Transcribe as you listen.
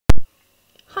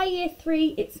Hi Year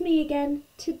 3, it's me again.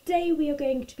 Today we are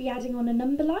going to be adding on a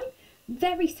number line,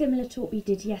 very similar to what we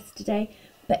did yesterday,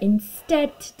 but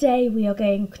instead today we are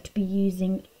going to be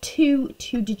using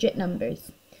two-digit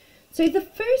numbers. So the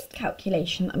first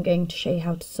calculation I'm going to show you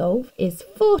how to solve is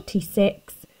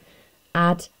 46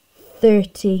 add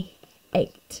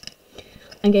 38.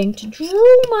 I'm going to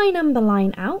draw my number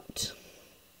line out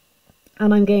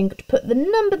and I'm going to put the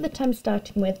number that I'm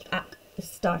starting with at the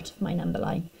start of my number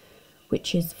line,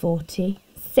 which is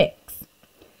 46.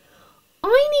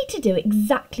 I need to do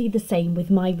exactly the same with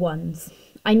my ones.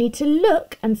 I need to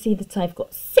look and see that I've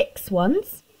got 6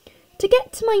 ones. To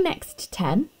get to my next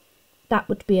 10, that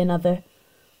would be another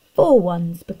 4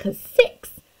 ones, because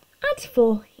 6 add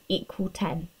 4 equal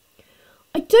 10.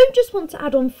 I don't just want to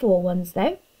add on 4 ones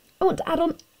though, I want to add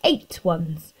on 8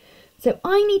 ones. So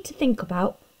I need to think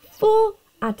about 4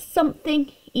 add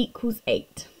something equals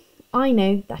 8. I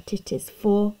know that it is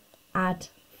 4 add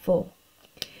 4.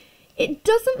 It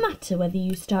doesn't matter whether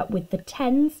you start with the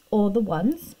 10s or the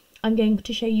 1s. I'm going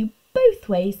to show you both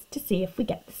ways to see if we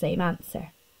get the same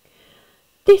answer.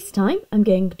 This time I'm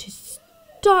going to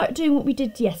start doing what we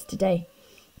did yesterday,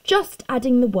 just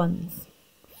adding the 1s.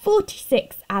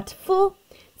 46 add 4,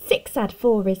 6 add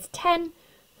 4 is 10,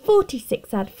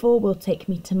 46 add 4 will take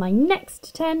me to my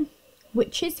next 10,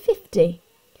 which is 50.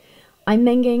 I'm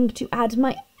then going to add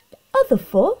my other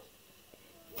 4.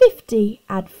 50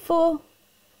 add 4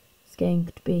 is going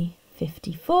to be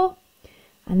 54,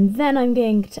 and then I'm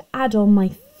going to add on my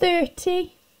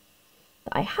 30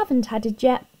 that I haven't added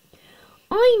yet.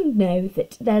 I know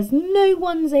that there's no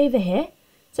 1s over here,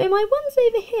 so my 1s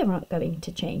over here aren't going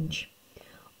to change.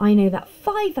 I know that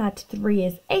 5 add 3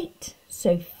 is 8,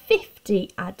 so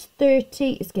 50 add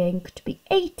 30 is going to be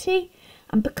 80,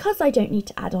 and because I don't need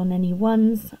to add on any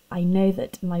 1s, I know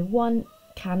that my 1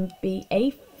 can be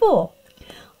a 4.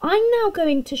 I'm now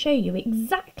going to show you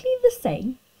exactly the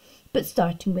same, but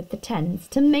starting with the 10s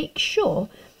to make sure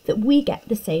that we get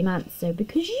the same answer,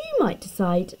 because you might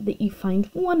decide that you find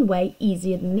one way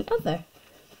easier than the other.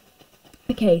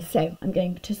 Okay, so I'm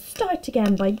going to start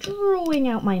again by drawing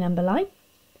out my number line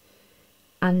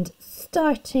and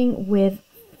starting with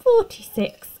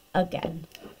 46 again.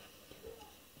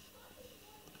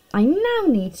 I now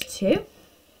need to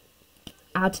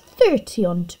add 30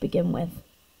 on to begin with.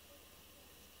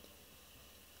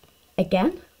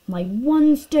 Again, my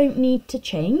 1s don't need to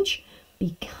change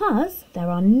because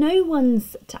there are no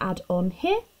 1s to add on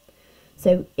here,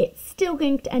 so it's still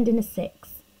going to end in a 6.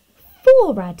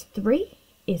 4 add 3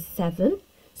 is 7,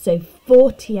 so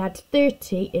 40 add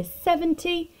 30 is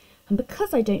 70, and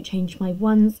because I don't change my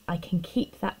 1s, I can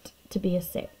keep that to be a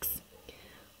 6.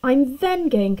 I'm then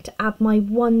going to add my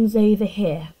 1s over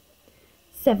here.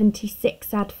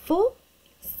 76 add 4,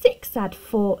 6 add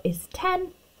 4 is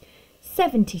 10,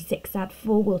 76 add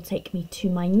 4 will take me to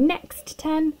my next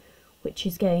 10, which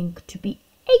is going to be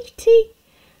 80,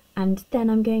 and then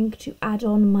I'm going to add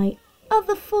on my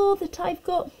other 4 that I've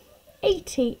got.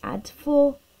 80 add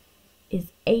 4 is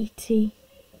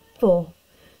 84.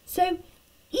 So even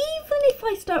if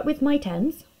I start with my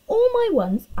 10s or my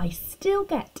 1s, I still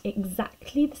get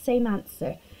exactly the same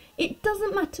answer. It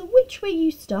doesn't matter which way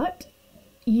you start,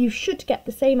 you should get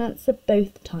the same answer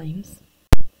both times.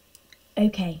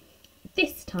 Okay.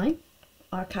 This time,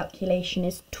 our calculation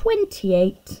is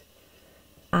 28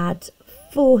 add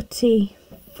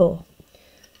 44.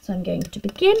 So I'm going to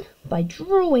begin by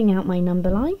drawing out my number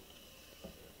line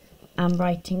and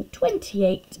writing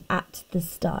 28 at the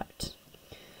start.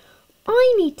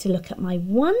 I need to look at my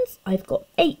 1s. I've got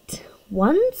 8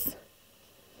 1s,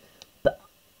 but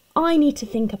I need to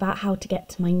think about how to get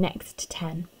to my next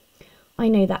 10. I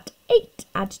know that 8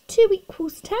 add 2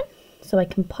 equals 10, so I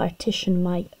can partition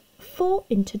my 4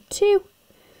 into 2.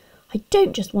 I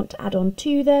don't just want to add on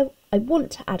 2 though, I want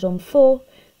to add on 4,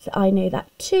 so I know that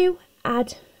 2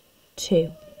 add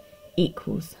 2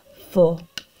 equals 4.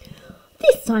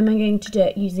 This time I'm going to do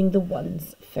it using the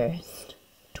 1s first.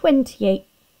 28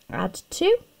 add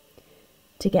 2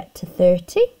 to get to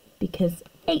 30, because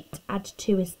 8 add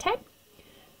 2 is 10.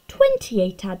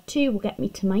 28 add 2 will get me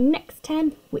to my next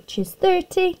 10, which is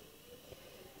 30.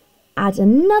 Add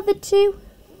another 2.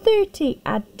 30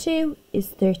 add 2 is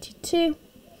 32,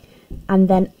 and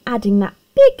then adding that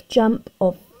big jump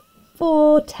of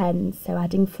 4 10s, so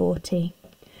adding 40.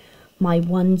 My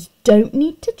 1s don't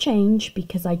need to change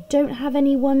because I don't have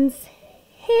any 1s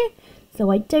here,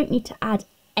 so I don't need to add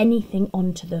anything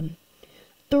onto them.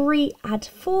 3 add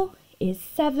 4 is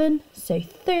 7, so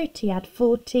 30 add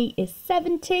 40 is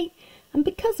 70, and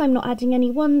because I'm not adding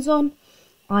any 1s on,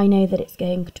 I know that it's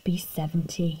going to be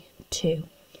 72.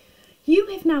 You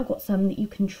have now got some that you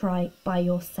can try by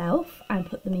yourself and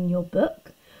put them in your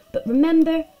book. But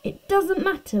remember, it doesn't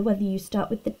matter whether you start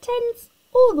with the 10s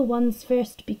or the 1s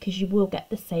first, because you will get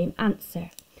the same answer.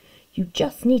 You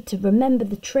just need to remember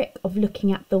the trick of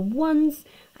looking at the 1s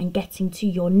and getting to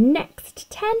your next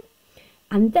 10,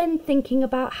 and then thinking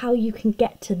about how you can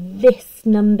get to this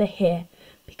number here,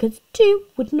 because 2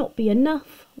 would not be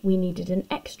enough. We needed an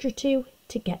extra 2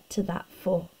 to get to that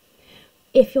 4.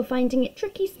 If you're finding it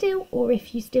tricky still, or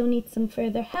if you still need some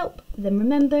further help, then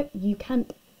remember you can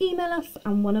email us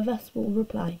and one of us will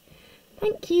reply.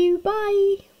 Thank you,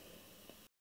 bye!